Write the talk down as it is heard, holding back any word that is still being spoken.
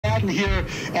gotten here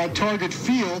at Target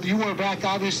Field. You are back,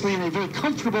 obviously, in a very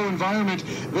comfortable environment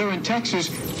there in Texas.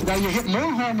 Now, you hit more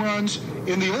home runs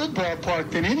in the old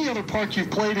ballpark than any other park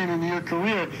you've played in your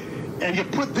career. And you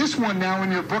put this one now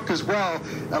in your book as well.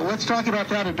 Let's talk about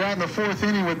that at bat in the fourth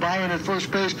inning with Byron at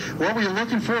first base. What were you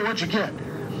looking for? What'd you get?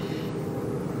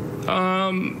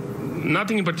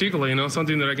 Nothing in particular,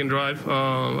 something that I can drive.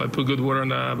 I put good word on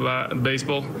the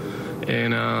baseball,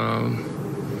 and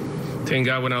thank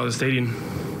God went out of the stadium.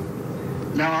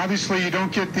 Now, obviously, you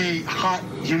don't get the hot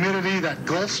humidity, that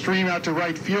Gulf Stream out to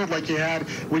right field like you had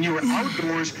when you were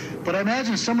outdoors, but I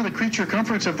imagine some of the creature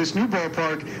comforts of this new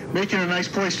ballpark make it a nice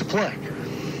place to play.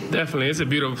 Definitely. It's a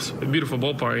beautiful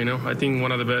ballpark, I think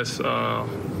one of the best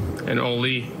in all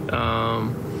league.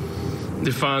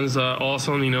 The fans are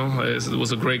awesome, it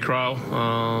was a great crowd.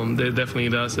 They definitely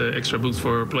does extra boost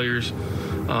for players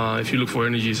if you look for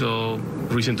energy, so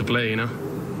reason to play,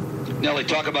 Nelly,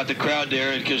 talk about the crowd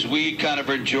there, because we kind of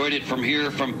enjoyed it from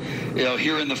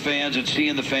hearing the fans and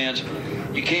seeing the fans.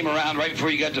 You came around right before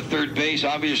you got to third base,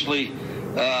 obviously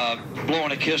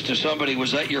blowing a kiss to somebody.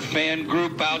 Was that your fan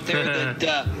group out there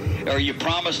or you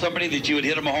promised somebody that you would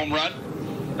hit them a home run?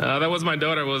 That was my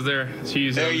daughter was there.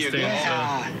 She's there you go.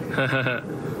 So.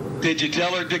 Did you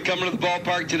tell her to come to the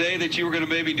ballpark today that you were going to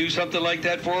maybe do something like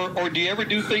that for her? Or do you ever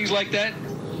do things like that?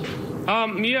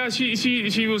 Yeah,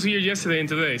 she was here yesterday and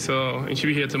today, and she'll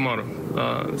be here tomorrow.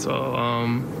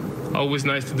 Always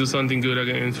nice to do something good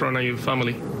in front of your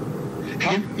family.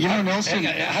 Nelson,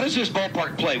 how does this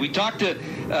ballpark play? We talked to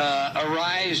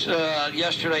Arise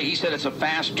yesterday. He said it's a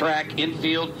fast track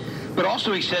infield, but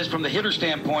also he says from the hitter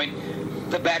standpoint,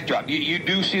 the backdrop, you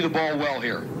do see the ball well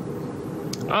here.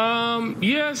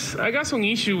 Yes, I got some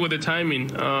issue with the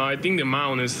timing. I think the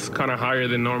mound is kind of higher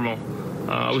than normal.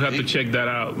 We have to check that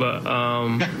out, but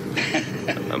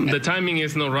the timing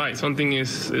is not right. Something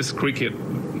is cricket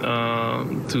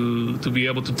to be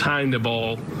able to time the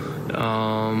ball.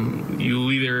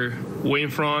 You either way in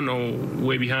front or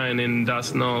way behind, and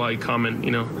that's not common,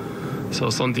 So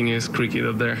something is cricket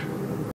up there.